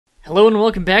Hello and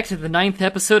welcome back to the 9th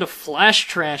episode of Flash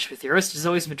Trash with your host, as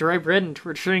always, Mah-Dry-Bread, and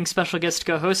returning special guest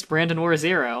co-host, Brandon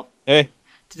Warzero. Hey.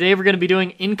 Today we're going to be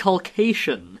doing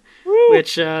Inculcation,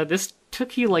 which, this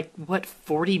took you,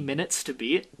 40 minutes to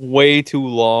beat? Way too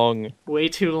long. Way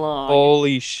too long.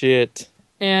 Holy shit.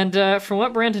 And, from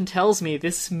what Brandon tells me,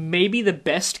 this may be the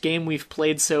best game we've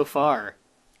played so far.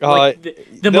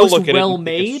 The most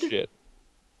well-made?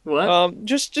 What?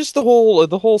 Just the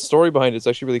whole story behind it's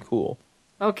actually really cool.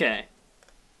 Okay.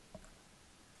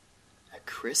 A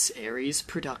Chris Aries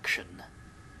production.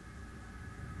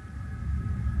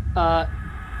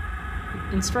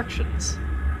 Instructions.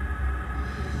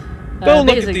 Don't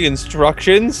look at the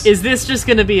instructions. Is this just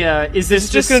gonna be a... Is this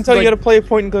just gonna tell you how to play a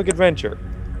point-and-click adventure.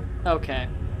 Okay.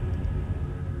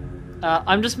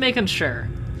 I'm just making sure.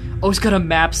 Oh, it's got a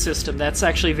map system. That's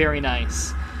actually very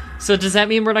nice. So does that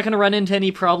mean we're not gonna run into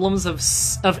any problems of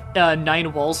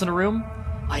 9 walls in a room?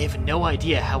 I have no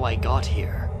idea how I got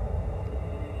here.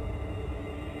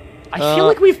 I feel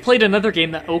like we've played another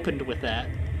game that opened with that.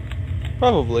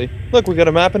 Probably. Look, we got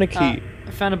a map and a key.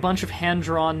 I found a bunch of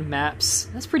hand-drawn maps.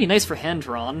 That's pretty nice for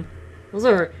hand-drawn. Those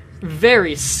are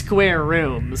very square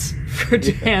rooms for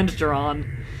hand-drawn.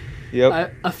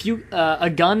 Yep. A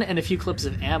gun and a few clips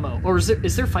of ammo. Or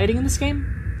is there fighting in this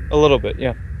game? A little bit,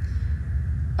 yeah.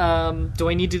 Do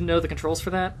I need to know the controls for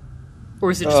that? Or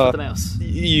is it just with the mouse?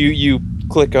 You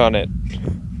click on it.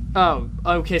 Oh,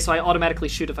 okay, so I automatically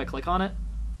shoot if I click on it?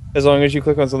 As long as you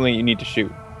click on something you need to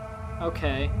shoot.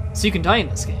 Okay. So you can die in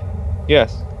this game?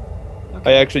 Yes. Okay.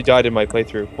 I actually died in my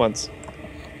playthrough once.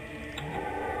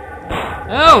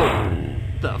 Oh!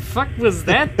 The fuck was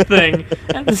that thing?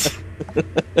 That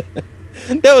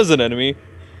was an enemy.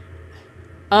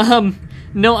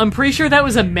 No, I'm pretty sure that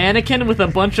was a mannequin with a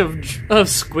bunch of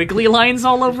squiggly lines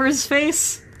all over his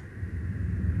face.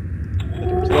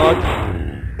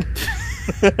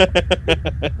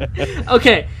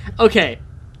 Okay.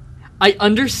 I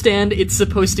understand it's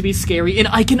supposed to be scary, and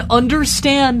I can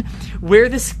understand where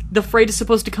the fright is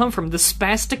supposed to come from. The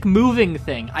spastic moving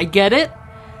thing. I get it.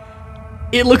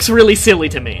 It looks really silly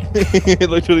to me. It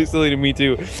looked really silly to me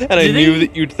too, and I knew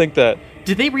that you'd think that.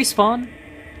 Did they respawn?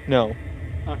 No.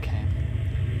 Okay.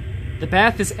 The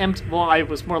bath is empty. Well, I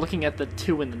was more looking at the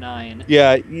 2 and the 9.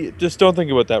 Yeah, just don't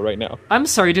think about that right now. I'm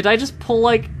sorry, did I just pull,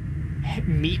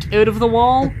 meat out of the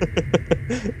wall?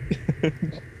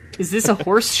 Is this a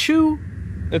horseshoe?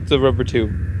 It's a rubber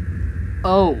tube.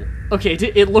 Oh, okay.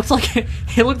 It looked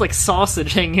like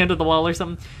sausage hanging out of the wall or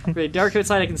something. Very dark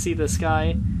outside. I can see the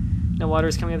sky. No water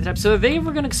is coming out of the tap. So are they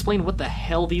ever going to explain what the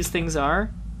hell these things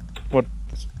are? What?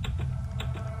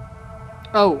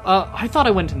 Oh, I thought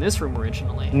I went in this room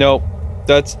originally. No,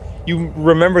 you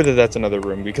remember that's another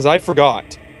room because I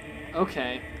forgot.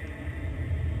 Okay.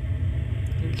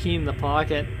 Key in the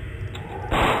pocket.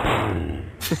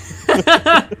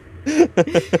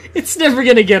 It's never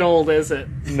gonna get old, is it?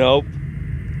 Nope.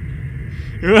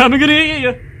 I'm gonna eat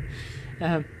you.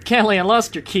 Callie, I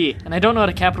lost your key, and I don't know how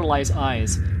to capitalize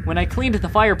eyes. When I cleaned the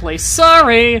fireplace,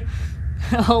 sorry!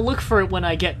 I'll look for it when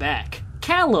I get back.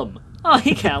 Callum! Oh,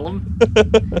 hey, Callum.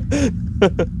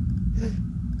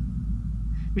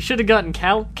 We should have gotten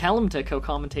Callum to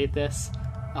co-commentate this.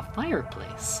 A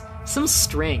fireplace. Some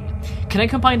string. Can I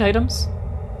combine items?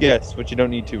 Yes, but you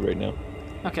don't need to right now.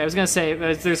 Okay, I was gonna say,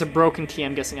 there's a broken key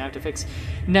I'm guessing I have to fix.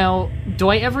 Now, do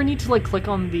I ever need to, click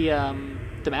on the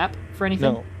map for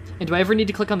anything? No. And do I ever need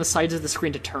to click on the sides of the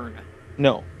screen to turn?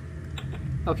 No.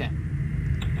 Okay.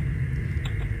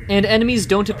 And enemies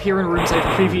don't appear in rooms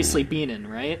I've previously been in,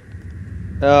 right?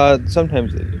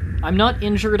 Sometimes they do. I'm not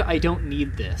injured, I don't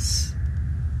need this.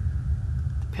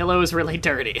 The pillow is really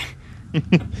dirty.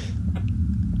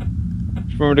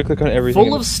 Remember to click on everything.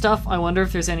 Full of stuff, I wonder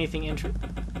if there's anything interesting.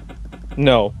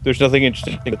 No, there's nothing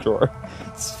interesting in the drawer.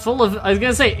 It's full of... I was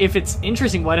gonna say, if it's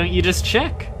interesting, why don't you just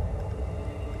check?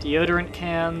 Deodorant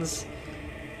cans.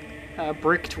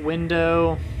 Bricked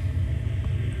window.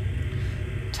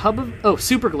 Tub of... Oh,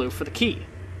 super glue for the key.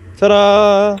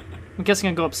 Ta-da! I'm guessing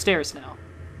I go upstairs now.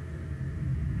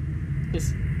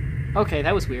 Okay,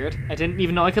 that was weird. I didn't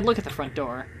even know I could look at the front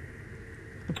door.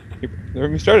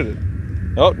 We started it.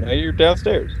 Oh, now you're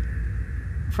downstairs.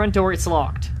 Front door, it's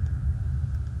locked.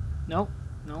 No.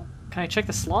 Can I check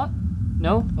the slot?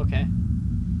 No? Okay.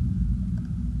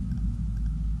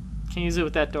 Can't use it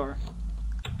with that door.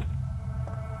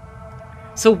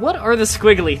 So what are the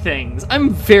squiggly things?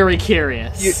 I'm very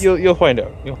curious. You'll find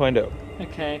out. You'll find out.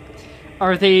 Okay.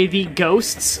 Are they the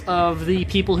ghosts of the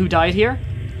people who died here?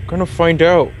 Gonna find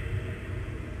out.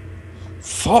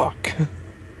 Fuck.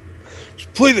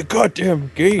 Just play the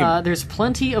goddamn game. There's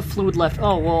plenty of fluid left.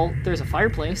 Oh, well, there's a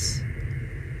fireplace.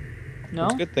 No?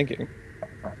 That's good thinking.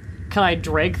 Can I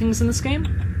drag things in this game?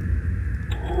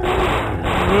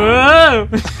 Whoa!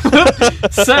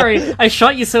 Sorry, I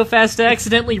shot you so fast I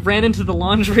accidentally ran into the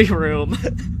laundry room.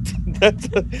 That's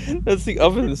the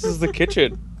oven. This is the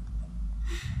kitchen.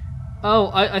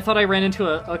 Oh, I thought I ran into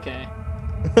a... Okay.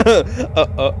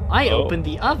 I opened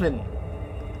the oven.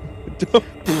 The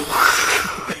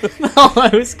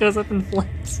hose goes up in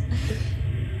flames.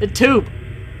 The tube.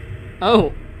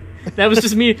 Oh. That was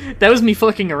just me. That was me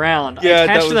fucking around. Yeah, I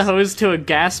attached the hose to a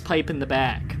gas pipe in the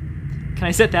back. Can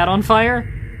I set that on fire?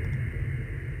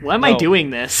 Why am I doing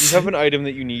this? You have an item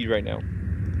that you need right now.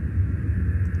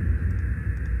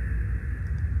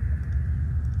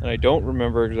 And I don't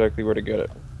remember exactly where to get it.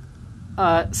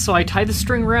 So I tie the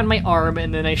string around my arm,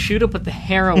 and then I shoot up with the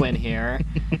heroin here.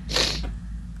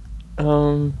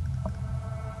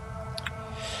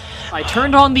 I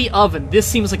turned on the oven. This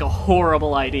seems like a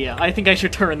horrible idea. I think I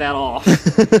should turn that off.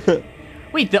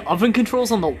 Wait, the oven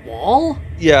control's on the wall?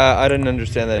 Yeah, I didn't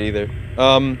understand that either.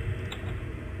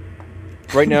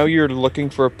 Right now you're looking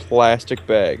for a plastic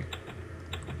bag.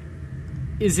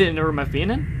 Is it in a room I've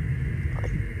been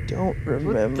in? Don't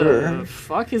remember. What the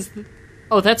fuck is the...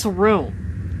 Oh, that's a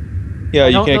room. Yeah,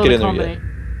 you can't get in there yet.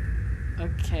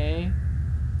 Okay.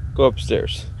 Go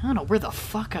upstairs. I don't know where the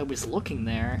fuck I was looking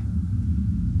there.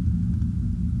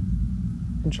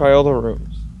 And try all the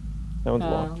rooms. That one's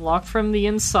locked. Locked from the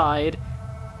inside.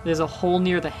 There's a hole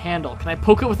near the handle. Can I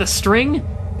poke it with a string?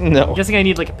 No. I'm guessing I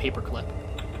need like a paper clip.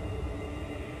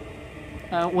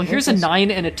 Well, here's a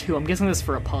 9 and a 2. I'm guessing this is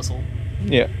for a puzzle.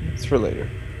 Yeah, it's for later.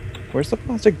 Where's the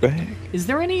plastic bag? Is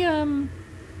there any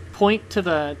point to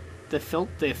the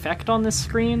effect on this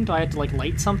screen? Do I have to like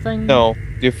light something? No,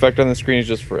 the effect on the screen is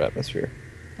just for atmosphere.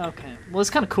 Okay. Well, it's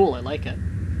kind of cool. I like it.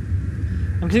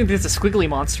 I'm thinking there's a squiggly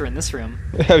monster in this room.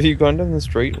 Have you gone down the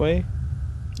straight way?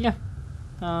 Yeah.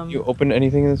 You opened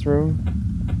anything in this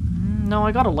room? No,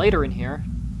 I got a lighter in here.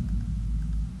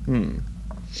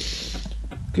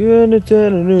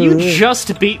 You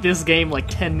just beat this game like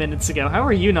 10 minutes ago. How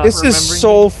are you not remembering? This is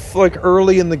so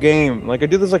early in the game. Like I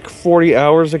did this like 40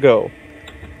 hours ago.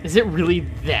 Is it really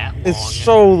that long? It's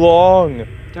so long.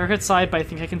 Dark outside, but I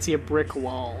think I can see a brick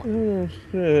wall.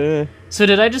 So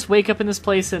did I just wake up in this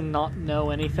place and not know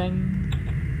anything?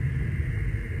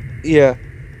 Yeah.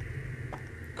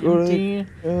 Empty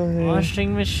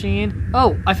washing machine.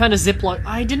 Oh, I found a Ziploc.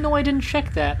 I didn't know I didn't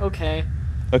check that. Okay.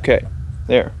 Okay.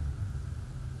 There.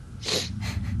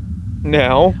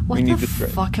 Now we need the thread.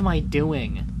 What the fuck am I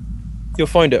doing? You'll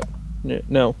find out.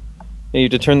 No. You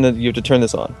have to turn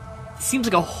this on. Seems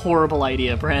like a horrible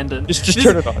idea, Brandon. Just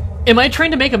turn it on. Am I trying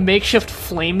to make a makeshift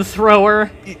flamethrower?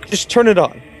 Just turn it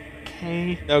on.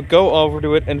 Okay. Now go over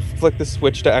to it and flick the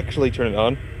switch to actually turn it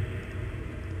on.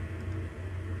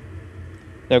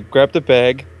 Now grab the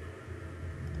bag.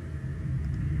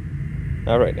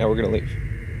 Alright, now we're gonna leave.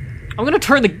 I'm gonna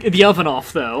turn the oven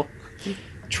off, though.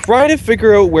 Try to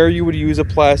figure out where you would use a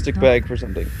plastic bag for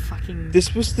something. Fucking...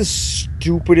 This was the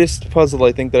stupidest puzzle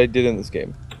I think that I did in this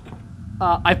game.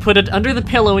 I put it under the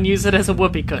pillow and use it as a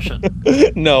whoopee cushion.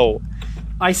 No.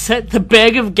 I set the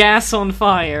bag of gas on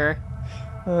fire.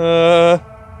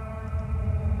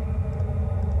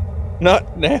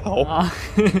 Not now.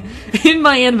 In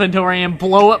my inventory and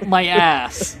blow up my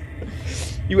ass.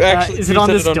 You actually is it on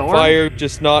this door? Fire,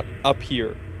 just not up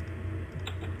here.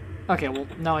 Okay, well,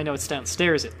 now I know it's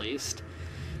downstairs at least.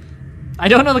 I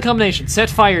don't know the combination.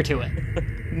 Set fire to it.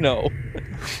 No.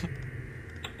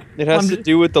 It has to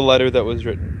do with the letter that was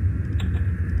written.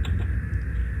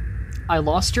 I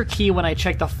lost your key when I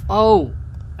checked the... Oh!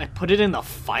 I put it in the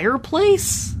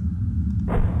fireplace?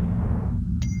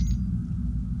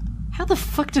 How the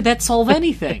fuck did that solve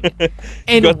anything?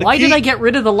 And why did I get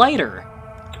rid of the lighter?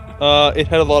 It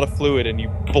had a lot of fluid and you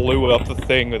blew up the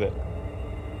thing with it.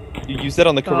 You used that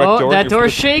on the correct door. Oh, that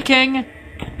door's shaking!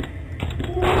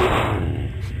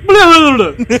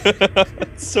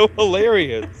 It's so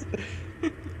hilarious.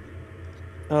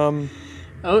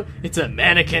 Oh, it's a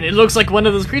mannequin. It looks like one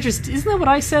of those creatures. Isn't that what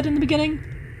I said in the beginning?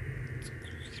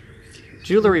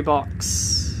 Jewelry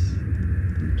box.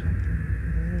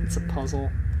 It's a puzzle.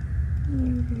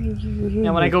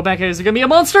 Now when I go back, is there gonna be a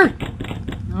monster?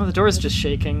 Oh, the door's just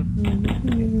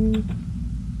shaking.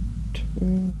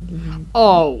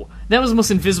 Oh, that was the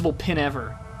most invisible pin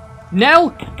ever. No!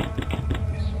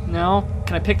 No.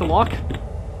 Can I pick the lock?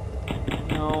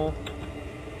 No.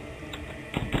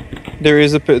 There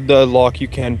is the lock you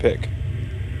can pick.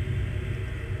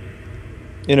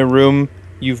 In a room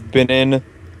you've been in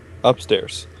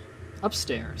upstairs.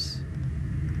 Upstairs.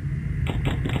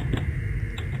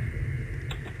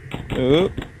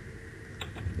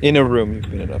 In a room you've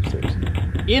been in upstairs.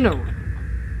 In a room.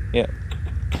 Yeah.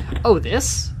 Oh,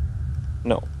 this?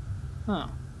 No. Oh.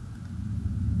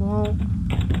 Well...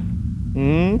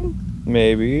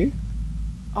 Maybe.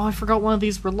 Oh, I forgot one of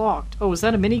these were locked. Oh, is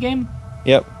that a minigame?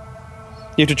 Yep.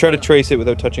 You have to try to trace it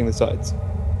without touching the sides.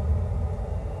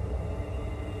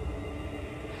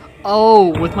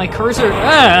 Oh, with my cursor...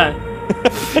 Ah!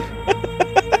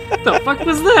 The fuck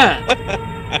was that?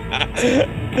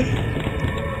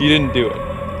 You didn't do it.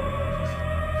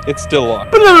 It's still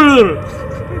locked.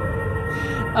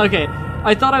 Okay,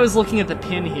 I thought I was looking at the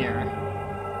pin here.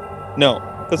 No,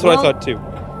 that's what I thought too.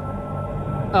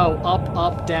 Oh,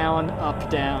 up, down, up,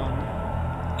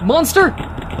 down. Monster!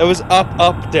 That was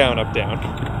up, down, up, down.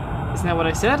 Isn't that what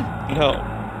I said? No.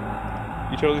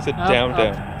 You totally said Up, down, up,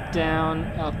 down. down,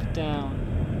 up,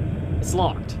 down. It's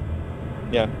locked.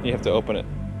 Yeah, you have to open it.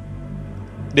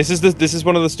 This is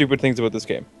one of the stupid things about this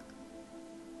game.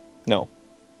 No.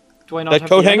 Do I not That have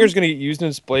coat the hanger is item? going to get used in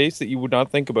a place that you would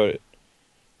not think about it.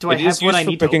 Do I It have is what used I for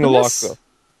need to picking open a lock, this? though.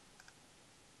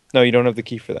 No, you don't have the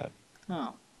key for that.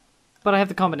 Oh. But I have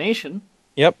the combination.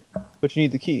 Yep, but you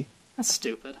need the key. That's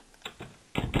stupid.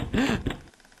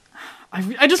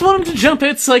 I just want him to jump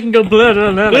it so I can go blah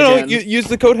blah blah No, again. use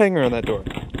the coat hanger on that door.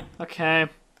 Okay.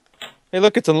 Hey,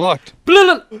 look, it's unlocked. Blah,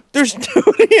 blah. There's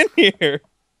nobody in here.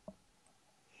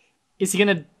 Is he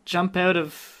gonna jump out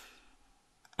of...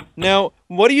 Now,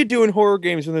 what do you do in horror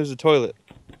games when there's a toilet?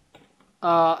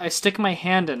 I stick my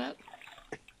hand in it.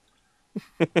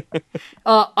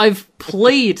 I've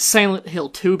played Silent Hill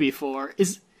 2 before.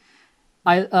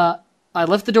 I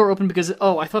left the door open because...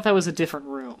 Oh, I thought that was a different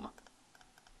room.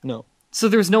 No. So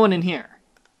there's no one in here.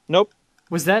 Nope.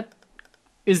 Was that...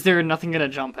 Is there nothing gonna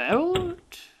jump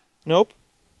out? Nope.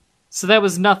 So that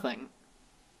was nothing.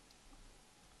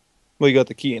 Well, you got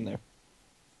the key in there.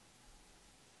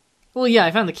 Well, yeah,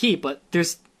 I found the key, but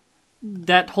there's...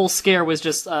 That whole scare was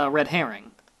just red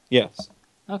herring. Yes.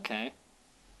 Okay.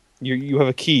 You have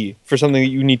a key for something that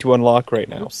you need to unlock right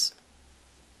now. Oops.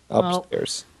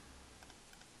 Upstairs.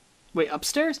 Wait,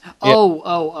 upstairs? Yeah.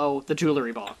 Oh, the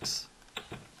jewelry box.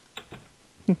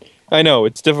 I know,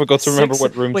 it's difficult to remember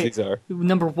what rooms Wait, these are.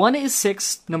 Number 1 is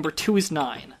 6, number 2 is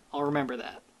 9. I'll remember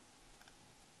that.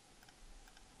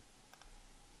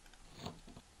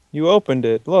 You opened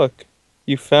it. Look.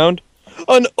 You found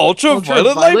an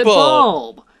ultraviolet light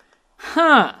bulb!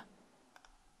 Huh.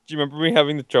 Do you remember me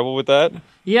having the trouble with that?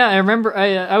 Yeah, I remember.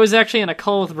 I was actually in a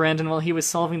call with Brandon while he was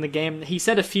solving the game. He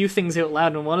said a few things out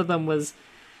loud, and one of them was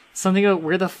something about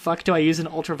where the fuck do I use an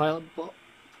ultraviolet bulb?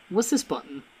 What's this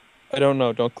button? I don't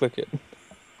know. Don't click it.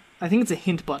 I think it's a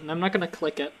hint button. I'm not gonna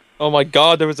click it. Oh my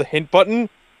god, there was a hint button?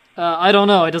 I don't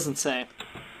know. It doesn't say.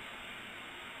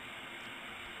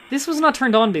 This was not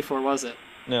turned on before, was it?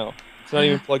 No. It's not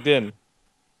even plugged in.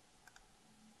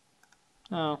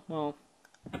 Oh, well.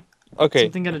 Okay.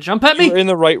 Something gonna jump at me? You're in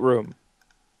the right room.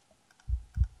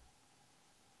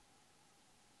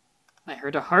 I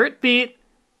heard a heartbeat.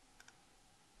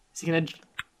 Is he gonna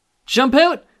jump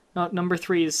out? No, number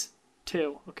 3 is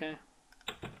 2. Okay.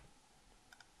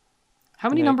 How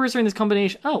many Right. numbers are in this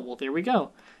combination? Oh, well, there we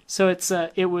go. So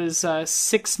it was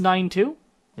 692?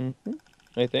 Mm-hmm.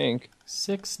 I think.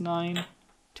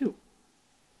 692.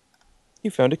 You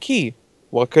found a key.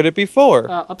 What could it be for?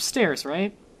 Upstairs,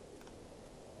 right?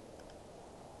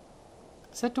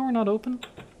 Is that door not open?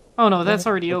 Oh, no, that's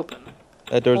already open.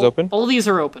 That door's open? All these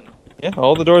are open. Yeah,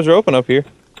 all the doors are open up here.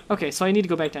 Okay, so I need to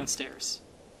go back downstairs.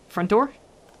 Front door?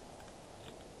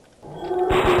 I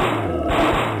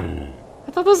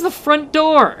thought that was the front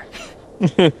door!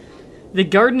 The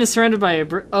garden is surrounded by a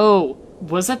Oh,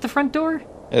 was that the front door?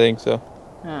 I think so.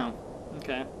 Oh,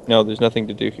 okay. No, there's nothing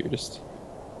to do here, just...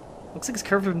 Looks like it's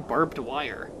covered in barbed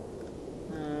wire.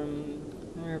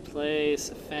 Fireplace,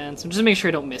 a fence. I'm just make sure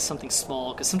I don't miss something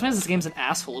small, because sometimes this game's an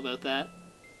asshole about that.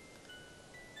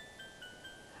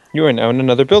 You are now in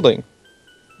another building.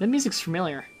 That music's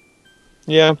familiar.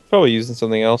 Yeah, probably using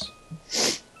something else.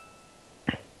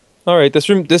 Alright,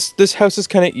 this house is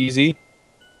kind of easy.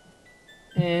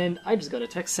 And I just got a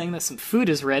text saying that some food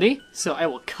is ready, so I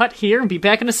will cut here and be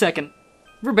back in a second.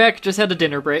 We're back, just had a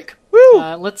dinner break. Woo!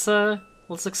 Let's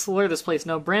explore this place.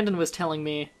 No, Brandon was telling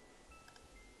me...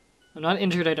 I'm not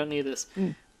injured, I don't need this.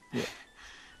 Yeah.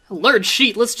 A large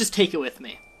sheet, let's just take it with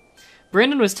me.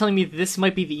 Brandon was telling me this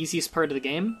might be the easiest part of the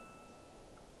game.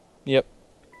 Yep.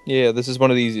 Yeah, this is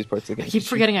one of the easiest parts of the I game. keep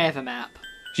forgetting I have a map.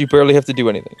 You barely have to do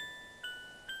anything.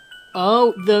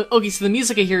 Oh, okay, so the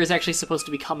music I hear is actually supposed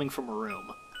to be coming from a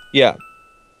room. Yeah.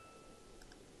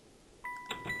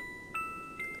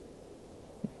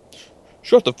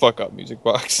 Shut the fuck up, music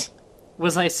box.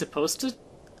 Was I supposed to?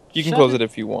 You can Shut close it? it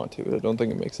if you want to. I don't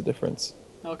think it makes a difference.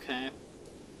 Okay.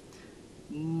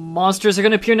 monsters are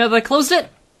gonna appear now that I closed it?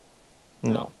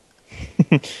 No.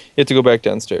 You have to go back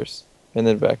downstairs. And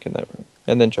then back in that room.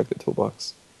 And then check the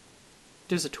toolbox.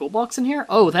 There's a toolbox in here?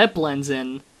 Oh, that blends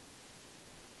in.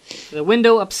 The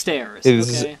window upstairs. This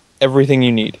is everything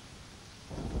you need.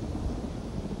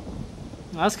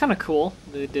 Well, that's kind of cool.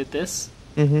 They did this.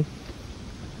 Mm-hmm.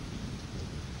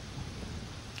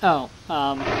 Oh, do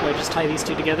I just tie these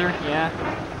two together? Yeah.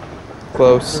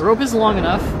 Close. The rope is long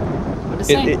enough. What does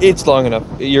it say? It's long enough.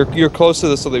 You're close to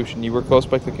the solution. You were close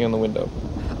by clicking on the window.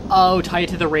 Oh, tie it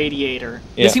to the radiator.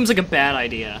 Yeah. This seems like a bad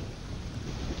idea.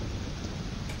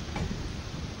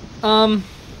 Can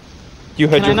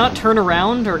I not turn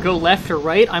around or go left or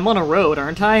right? I'm on a road,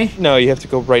 aren't I? No, you have to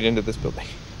go right into this building.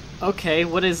 Okay,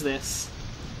 what is this?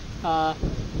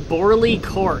 Borley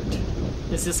Court.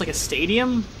 Is this like a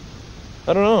stadium?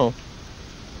 I don't know.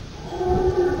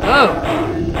 Oh!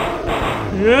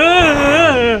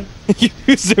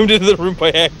 You zoomed into the room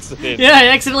by accident. Yeah, I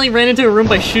accidentally ran into a room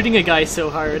by shooting a guy so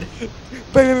hard.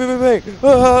 Bang, bang, bang, bang.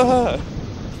 Ah.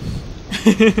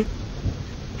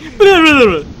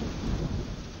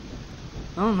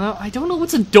 Oh no, I don't know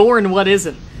what's a door and what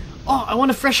isn't. Oh, I want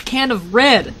a fresh can of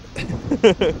red.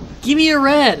 Give me a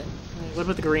red. What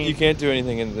about the green? You can't do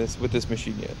anything in this with this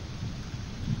machine yet.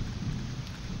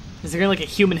 Is there like a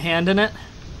human hand in it?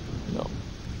 No.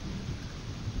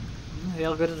 They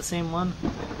all go to the same one.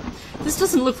 This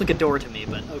doesn't look like a door to me,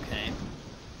 but okay.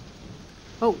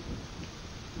 Oh,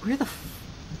 where the?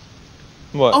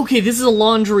 What? Okay, this is a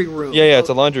laundry room. Yeah, it's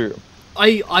a laundry room.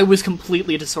 I was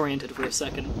completely disoriented for a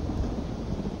second.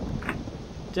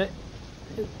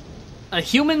 A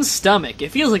human stomach. It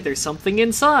feels like there's something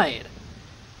inside.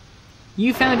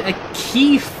 You found a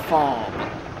key fob.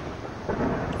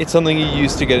 It's something you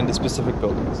use to get into specific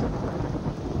buildings.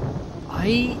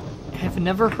 I have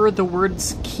never heard the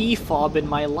words key fob in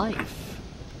my life.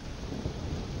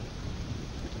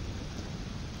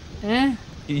 Eh?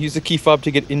 You use a key fob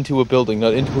to get into a building,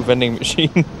 not into a vending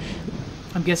machine.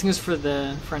 I'm guessing it's for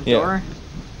the front Yeah. door.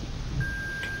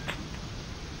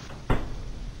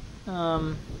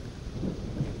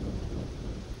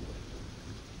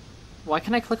 Why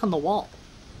can't I click on the wall?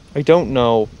 I don't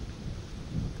know.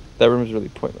 That room is really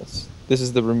pointless. This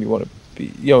is the room you want to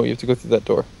be. You have to go through that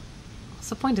door. What's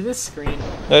the point of this screen?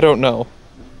 I don't know.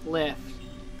 Lift.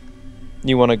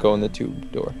 You want to go in the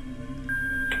tube door.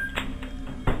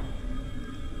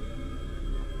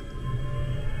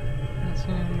 That's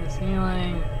in the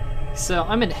ceiling. So,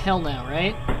 I'm in hell now,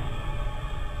 right?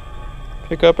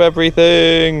 Pick up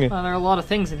everything! Oh, there are a lot of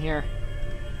things in here.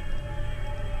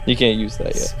 You can't use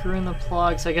that yet. Screw in the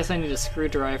plug, so I guess I need a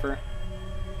screwdriver.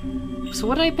 So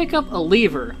what did I pick up? A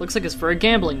lever. Looks like it's for a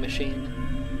gambling machine.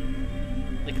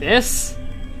 Like this?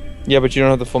 Yeah, but you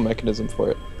don't have the full mechanism for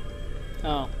it.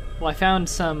 Oh. Well, I found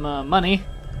some money.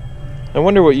 I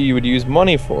wonder what you would use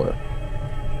money for.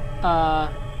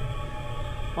 Want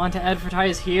to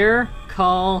advertise here?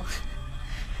 Call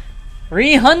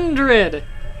 300!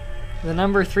 The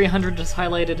number 300 is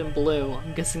highlighted in blue.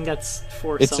 I'm guessing that's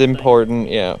for It's something. important,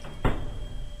 yeah.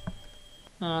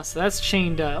 So that's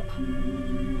chained up.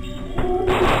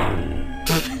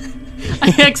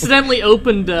 I accidentally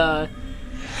opened a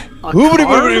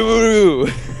car?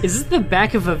 Is this the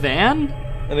back of a van?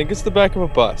 I think it's the back of a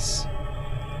bus.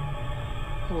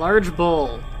 A large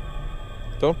bowl.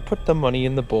 Don't put the money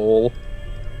in the bowl.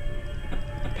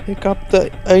 Pick up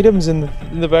the items in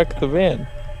the back of the van.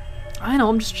 I know,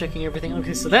 I'm just checking everything.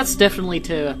 Okay, so that's definitely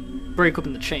to break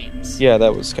open the chains. Yeah,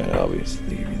 that was kind of obvious.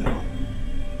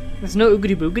 There's no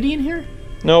oogity boogity in here?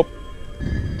 Nope.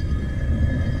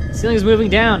 Ceiling's moving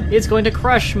down. It's going to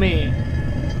crush me.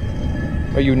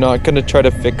 Are you not going to try to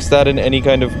fix that in any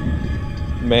kind of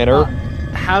manner?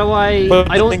 How do I... Put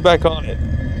I the don't... thing back on it.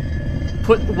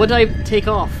 What did I take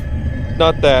off?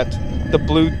 Not that. The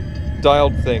blue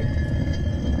dialed thing.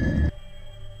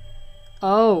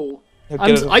 Oh.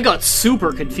 I got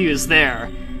super confused there.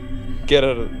 Get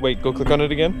out of... Wait, go click on it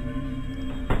again.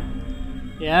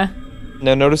 Yeah?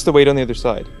 Now notice the weight on the other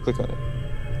side. Click on it.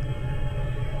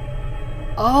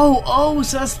 Oh,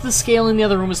 so that's the scale in the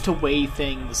other room is to weigh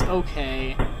things.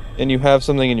 Okay. And you have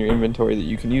something in your inventory that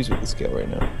you can use with the scale right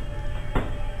now.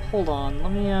 Hold on,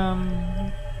 let me,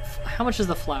 how much is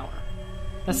the flour?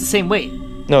 That's the same weight.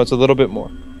 No, it's a little bit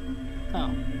more. Oh.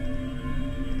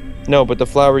 No, but the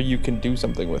flour you can do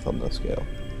something with on the scale.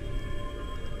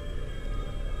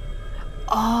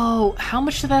 Oh, how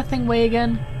much did that thing weigh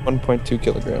again? 1.2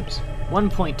 kilograms.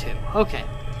 1.2. Okay.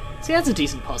 See, that's a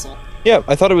decent puzzle. Yeah,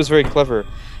 I thought it was very clever.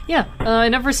 Yeah, I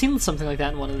never seen something like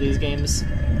that in one of these games.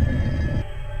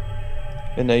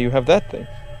 And now you have that thing.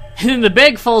 And then the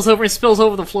bag falls over and spills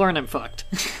over the floor and I'm fucked.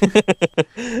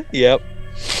 Yep.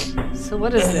 So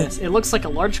what is this? It looks like a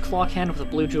large clock hand with a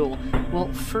blue jewel.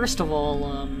 Well, first of all,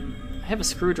 I have a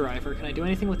screwdriver. Can I do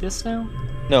anything with this now?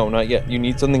 No, not yet. You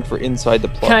need something for inside the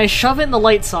plug. Can I shove it in the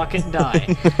light socket and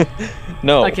die?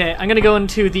 No. Okay, I'm gonna go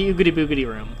into the oogity boogity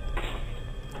room.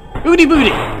 Oogity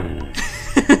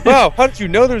boogity! Wow, how did you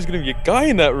know there was going to be a guy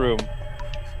in that room?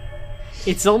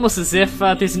 It's almost as if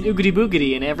there's an oogity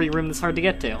boogity in every room that's hard to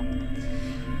get to.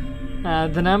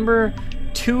 The number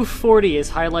 240 is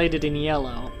highlighted in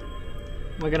yellow.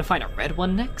 We're gonna find a red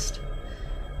one next?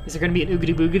 Is there gonna be an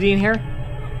oogity boogity in here?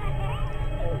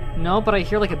 No, but I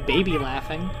hear like a baby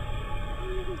laughing.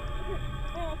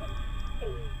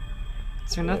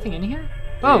 Is there nothing in here?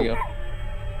 There you go.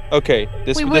 Okay,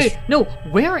 Wait, no,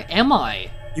 where am I?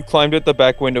 You climbed out the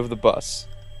back window of the bus.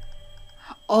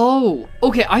 Oh,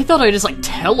 okay, I thought I just like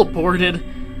teleported.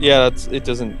 Yeah, it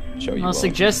doesn't show you. I'll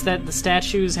suggest that the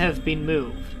statues have been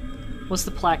moved. What's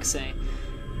the plaque say?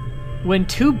 When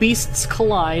two beasts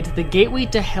collide, the gateway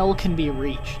to hell can be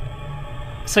reached.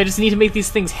 So I just need to make these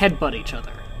things headbutt each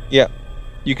other. Yeah,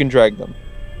 you can drag them.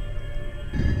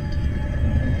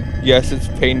 Yes, it's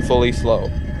painfully slow.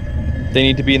 They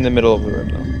need to be in the middle of the room,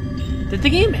 though. Did the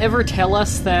game ever tell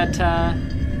us that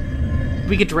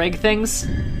we could drag things?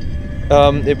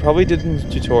 It probably did in the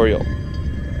tutorial.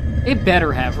 It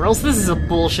better have, or else this is a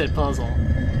bullshit puzzle.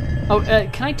 Oh,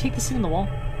 can I take this thing in the wall?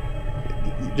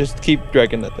 Just keep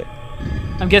dragging that thing.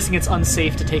 I'm guessing it's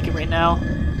unsafe to take it right now.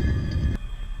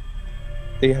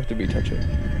 They have to be touching.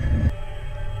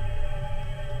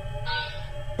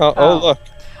 Oh, look.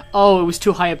 Oh, it was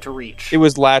too high up to reach. It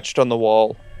was latched on the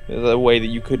wall, the way that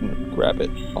you couldn't grab it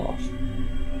off.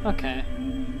 Okay.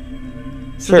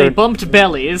 So Sure. they bumped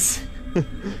bellies.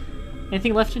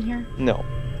 Anything left in here? No.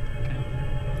 Okay.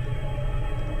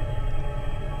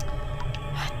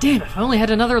 Damn it, if I only had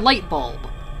another light bulb.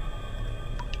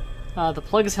 The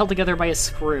plug is held together by a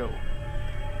screw.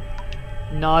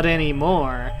 Not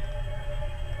anymore.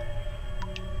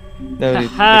 No,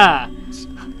 Haha!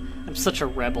 I'm such a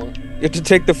rebel. you have to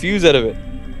take the fuse out of it.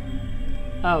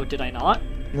 Oh, did I not?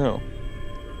 No.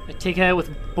 I take it out with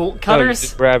bolt No, you cutters?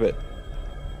 just grab it.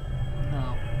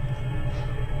 Oh.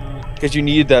 Because you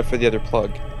needed that for the other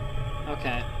plug.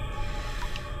 Okay.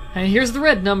 And here's the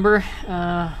red number.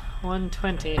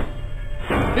 120.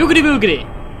 Oogity boogity!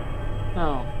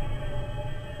 Oh.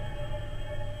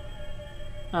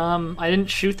 I didn't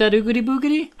shoot that oogity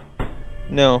boogity?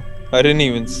 No, I didn't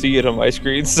even see it on my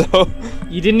screen, so...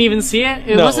 You didn't even see it?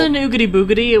 It No. wasn't an oogity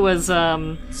boogity, it was,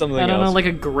 Something I don't know, else. like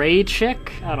a gray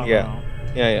chick? I don't Yeah. know.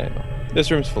 Yeah, I know.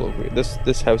 This room's full of weird.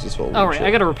 This house is full of weird Alright, shit.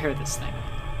 I gotta repair this thing.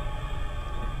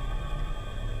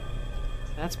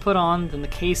 That's put on, then the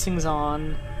casing's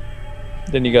on.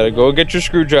 Then you gotta go get your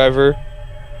screwdriver.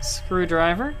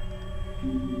 Screwdriver?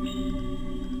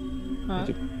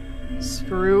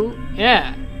 Screw.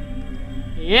 Yeah!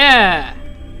 Yeah!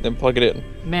 Then plug it in.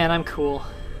 Man, I'm cool.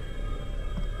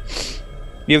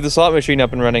 You have the slot machine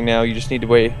up and running now, you just need to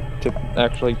wait to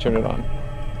actually turn it on.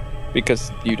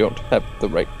 Because you don't have the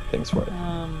right things for it.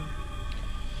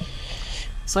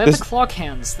 So I have the clock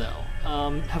hands, though.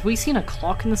 Have we seen a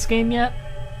clock in this game yet?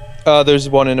 There's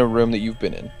one in a room that you've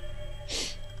been in.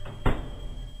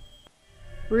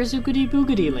 Where's Oogity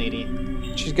Boogity Lady?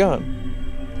 She's gone.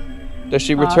 Does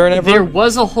she return ever? There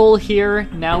was a hole here,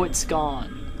 now it's gone.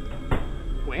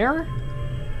 Where?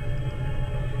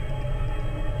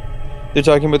 They're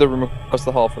talking about the room across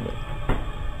the hall from it.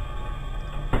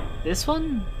 This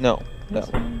one? No, no, This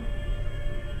one?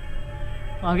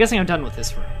 Well, I'm guessing I'm done with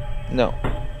this room. no.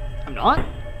 I'm not?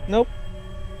 Nope.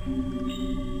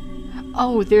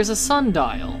 Oh, there's a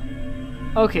sundial.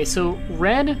 Okay, so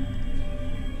red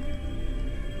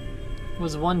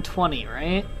was 120,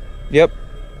 right? Yep.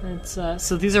 It's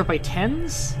so these are by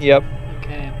tens? Yep.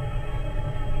 Okay.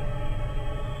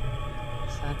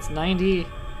 So that's 90,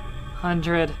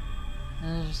 100.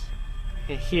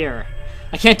 Okay, here.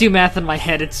 I can't do math in my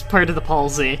head, it's part of the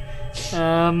palsy.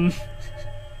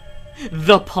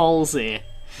 The palsy.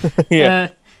 Yeah.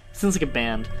 Sounds like a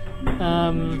band. You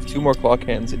have 2 more clock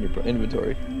hands in your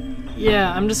inventory.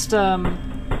 Yeah, I'm just,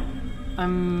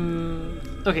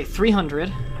 okay,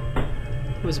 300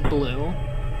 was blue.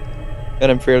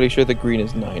 And I'm fairly sure the green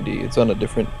is 90. It's on a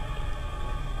different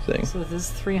thing. So this is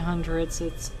 300, so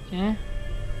it's,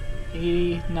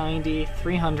 80, 90,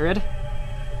 300.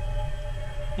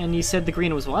 And you said the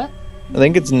green was what? I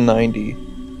think it's 90.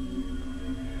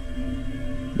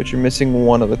 But you're missing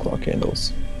one of the clock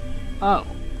handles. Oh.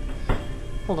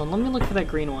 Hold on, let me look for that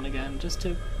green one again, just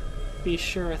to be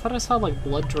sure. I thought I saw, like,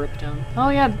 blood drip down. Oh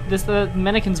yeah, the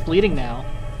mannequin's bleeding now.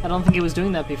 I don't think it was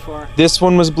doing that before. This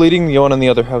one was bleeding, the one in the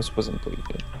other house wasn't bleeding.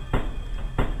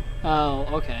 Oh,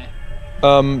 okay.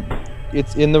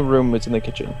 It's in the room, it's in the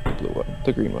kitchen. The blue one.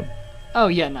 The green one. Oh,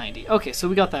 yeah, 90. Okay, so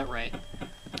we got that right.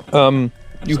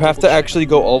 You have to actually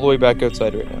go all the way back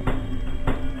outside right now.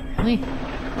 Really?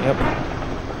 Yep.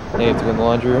 Now you have to go in the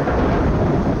laundry room.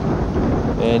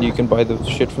 And you can buy the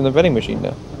shit from the vending machine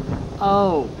now.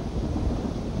 Oh.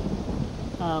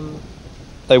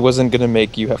 I wasn't gonna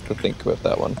make you have to think about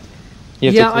that one.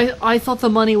 I thought the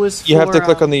money was for, You have to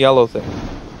click on the yellow thing.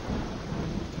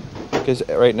 Because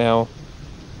right now,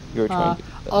 you're trying to...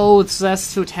 Oh, so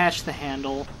that's to attach the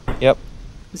handle. Yep.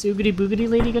 Is Oogity Boogity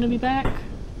Lady gonna be back?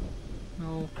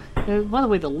 No. By the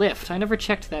way, the lift. I never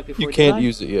checked that before. You can't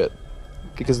use it yet.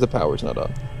 Because the power's not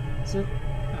on. Is it?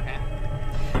 Okay.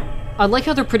 I like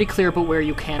how they're pretty clear about where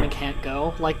you can and can't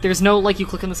go. Like, there's no, like, you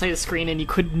click on the side of the screen and you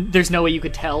couldn't... There's no way you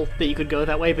could tell that you could go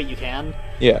that way, but you can.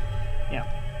 Yeah. Yeah.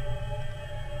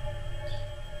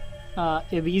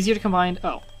 It'd be easier to combine...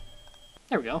 Oh.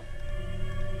 There we go.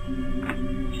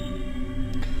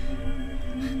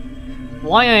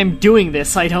 Why I'm doing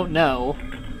this, I don't know.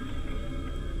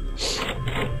 It's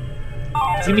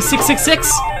gonna be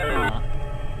 666?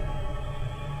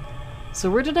 So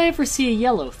where did I ever see a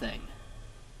yellow thing?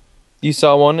 You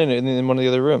saw one in one of the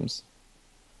other rooms.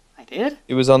 I did?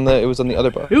 It was on the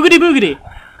other bar. Oogity boogity!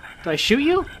 Do I shoot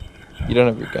you? You don't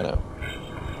have your gun out.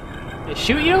 Did I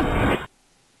shoot you?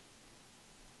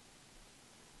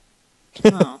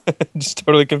 Oh. Just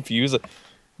totally confused.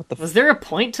 What the Was there a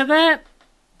point to that?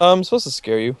 I'm supposed to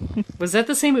scare you. Was that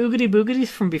the same Oogity Boogity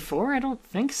from before? I don't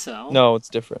think so. No, it's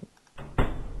different.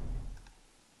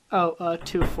 Oh,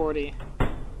 240.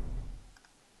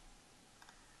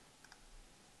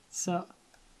 So,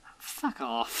 fuck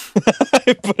off.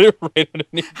 I put it right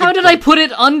underneath. How did I put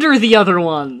it under the other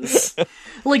ones?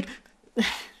 Like,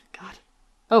 God.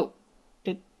 Oh,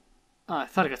 I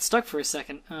thought it got stuck for a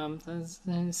second.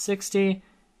 60,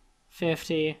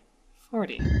 50,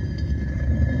 40.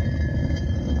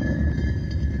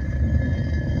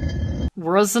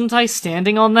 Wasn't I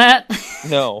standing on that?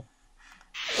 No.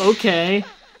 Okay.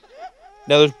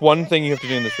 Now there's one thing you have to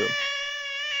do in this room.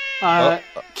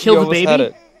 Kill the baby? You almost had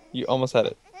it. You almost had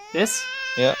it. This?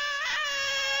 Yeah.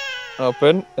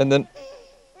 Open, and then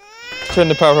turn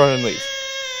the power on and leave.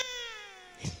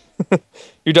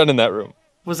 You're done in that room.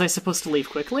 Was I supposed to leave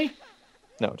quickly?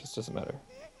 No, it just doesn't matter.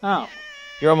 Oh.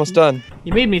 You're almost done.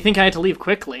 You made me think I had to leave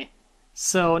quickly.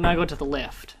 So now I go to the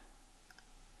lift.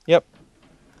 Yep.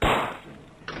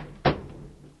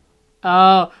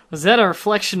 Oh, was that a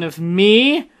reflection of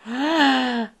me?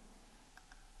 Can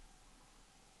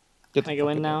I go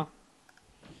in now?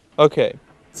 Okay.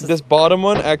 This bottom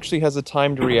one actually has a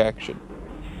timed reaction.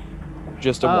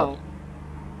 Just a one.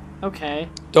 Okay.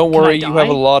 Don't worry, Can I you have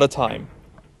a die? lot of time.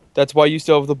 That's why you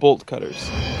still have the bolt cutters.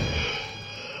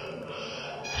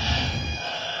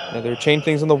 Now there are chain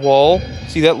things on the wall.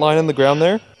 See that line on the ground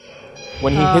there?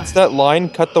 When he hits that line,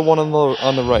 cut the one on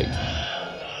the right.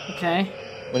 Okay.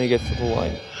 When he gets to the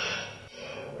line.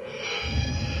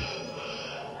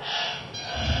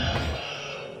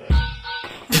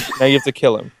 Now you have to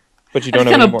kill him. But you don't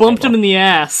have I any kind more of bumped ammo. him in the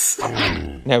ass.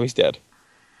 Now he's dead.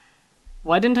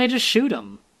 Why didn't I just shoot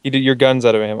him? Your gun's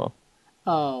out of ammo.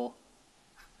 Oh.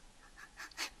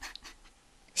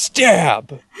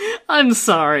 Stab! I'm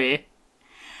sorry.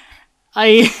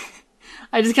 I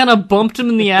just kind of bumped him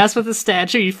in the ass with the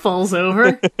statue. He falls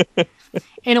over.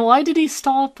 And why did he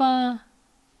stop,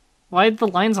 why did the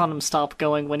lines on him stop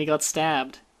going when he got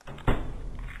stabbed?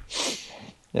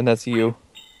 And that's you.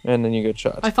 And then you get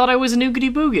shot. I thought I was an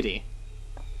oogity boogity.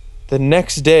 The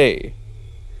next day.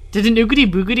 Did an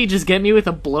oogity boogity just get me with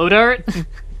a blow dart?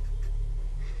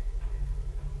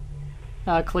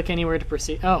 Click anywhere to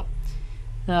proceed. Oh.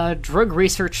 Drug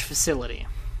research facility.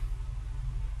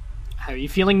 How are you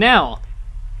feeling now?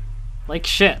 Like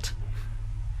shit.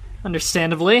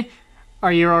 Understandably.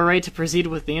 Are you alright to proceed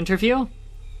with the interview?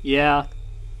 Yeah.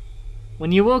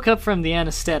 When you woke up from the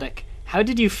anesthetic, how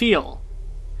did you feel?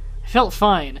 I felt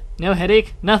fine. No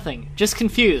headache, nothing. Just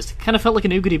confused. Kind of felt like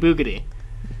an oogity boogity.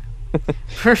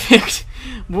 Perfect.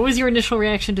 What was your initial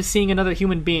reaction to seeing another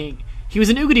human being? He was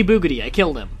an oogity boogity. I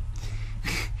killed him.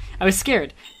 I was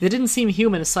scared. They didn't seem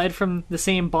human aside from the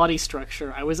same body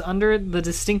structure. I was under the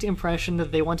distinct impression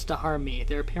that they wanted to harm me.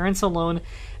 Their appearance alone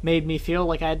made me feel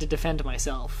like I had to defend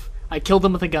myself. I killed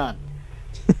them with a gun.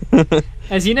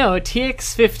 As you know,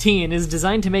 TX-15 is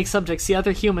designed to make subjects see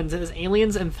other humans as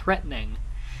aliens and threatening.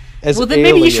 Well, then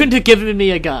maybe you shouldn't have given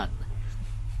me a gun.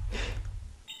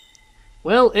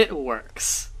 Well, it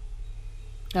works.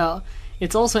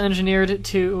 It's also engineered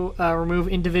to remove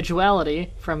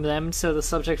individuality from them so the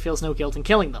subject feels no guilt in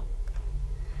killing them.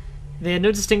 They had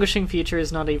no distinguishing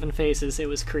features, not even faces. It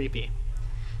was creepy.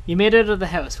 You made it out of the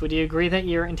house. Would you agree that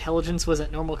your intelligence was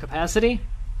at normal capacity?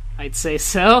 I'd say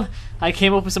so. I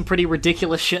came up with some pretty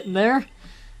ridiculous shit in there.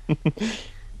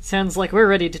 Sounds like we're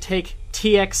ready to take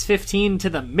TX-15 to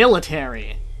the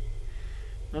military.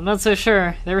 I'm not so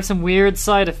sure. There were some weird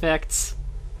side effects.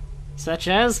 Such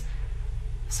as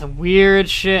some weird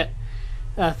shit.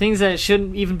 Things that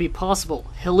shouldn't even be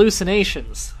possible.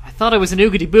 Hallucinations. I thought I was an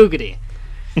oogity-boogity.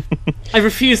 I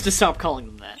refuse to stop calling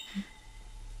them that.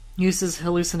 Uses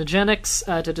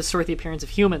hallucinogenics to distort the appearance of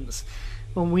humans.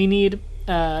 When we need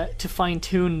to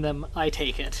fine-tune them, I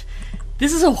take it.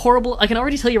 This is a horrible... I can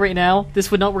already tell you right now, this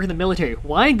would not work in the military.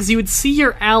 Why? Because you would see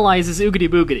your allies as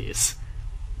oogity-boogities.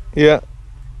 Yeah.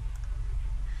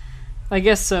 I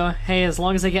guess so. Hey, as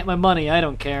long as I get my money, I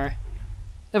don't care.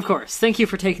 Of course, thank you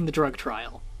for taking the drug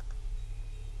trial.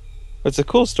 It's a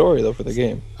cool story, though, for the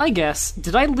game. I guess.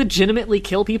 Did I legitimately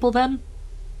kill people then?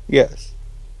 Yes.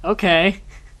 Okay.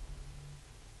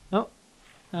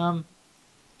 Oh.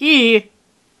 E!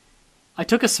 I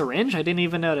took a syringe? I didn't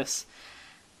even notice.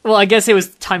 Well, I guess it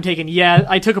was time taken. Yeah,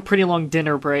 I took a pretty long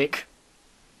dinner break.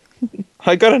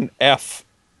 I got an F.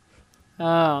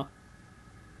 Oh.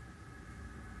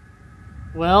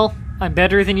 Well, I'm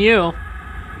better than you.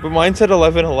 But mine said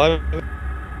 11:11.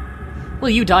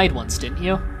 Well, you died once, didn't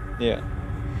you? Yeah.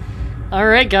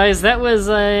 Alright, guys, that was,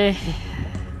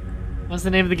 what's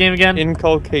the name of the game again?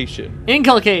 Inculcation.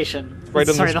 Inculcation. Right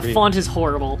on Sorry, the the screen. font is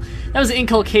horrible. That was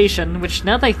Inculcation, which,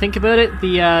 now that I think about it,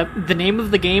 the name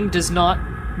of the game does not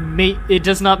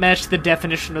match the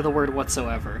definition of the word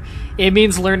whatsoever. It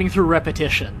means learning through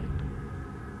repetition.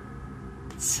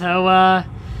 So,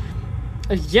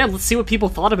 yeah, let's see what people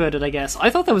thought about it, I guess. I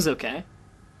thought that was okay.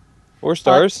 4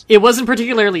 stars. It wasn't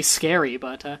particularly scary,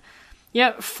 but,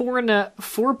 yeah,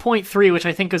 4.3, which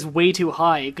I think is way too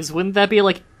high, because wouldn't that be,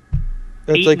 like,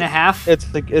 8.5?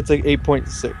 It's like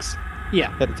 8.6.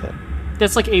 Yeah. Out of 10.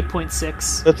 That's like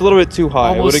 8.6. That's a little bit too high.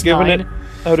 Almost I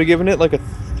would have given it like a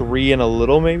 3 and a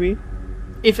little, maybe.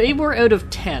 If it were out of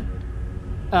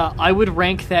 10, I would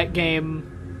rank that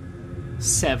game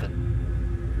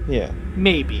 7. Yeah.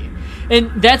 Maybe.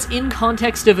 And that's in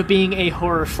context of it being a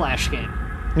horror Flash game.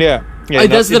 Yeah.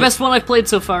 That's the best one I've played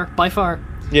so far, by far.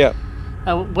 Yeah.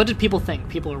 What did people think?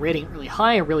 People are rating it really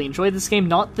high. I really enjoyed this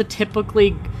game.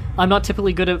 I'm not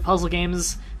typically good at puzzle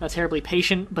games. Not terribly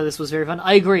patient, but this was very fun.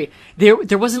 I agree.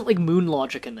 There wasn't like moon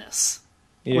logic in this,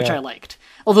 which I liked.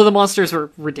 Although the monsters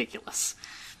were ridiculous.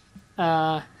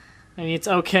 I mean, it's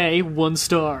okay. 1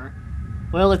 star.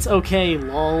 Well, it's okay.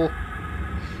 Lol.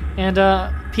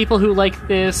 And people who like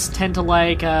this tend to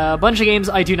like a bunch of games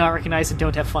I do not recognize and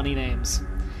don't have funny names.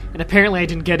 And apparently I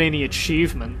didn't get any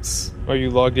achievements. Are you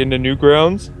logged into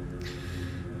Newgrounds?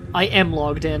 I am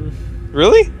logged in.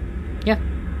 Really? Yeah.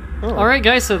 Oh. Alright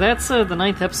guys, so that's the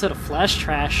 9th episode of Flash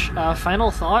Trash.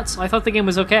 Final thoughts? I thought the game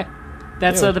was okay.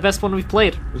 That's the best one we've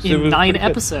played in 9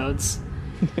 episodes.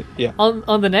 Yeah.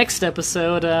 On the next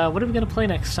episode, what are we going to play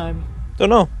next time? Don't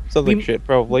know. Something shit,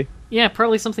 probably. Yeah,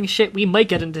 probably something shit. We might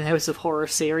get into House of Horror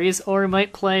series, or we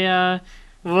might play,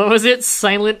 what was it?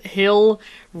 Silent Hill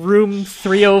Room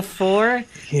 304?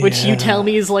 Yeah. Which you tell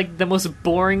me is like the most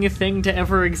boring thing to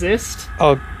ever exist?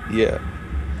 Oh, yeah.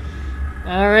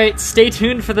 Alright, stay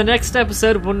tuned for the next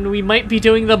episode when we might be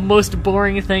doing the most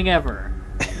boring thing ever.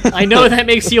 I know that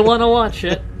makes you want to watch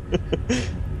it.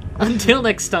 Until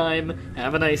next time,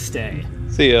 have a nice day.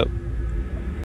 See ya.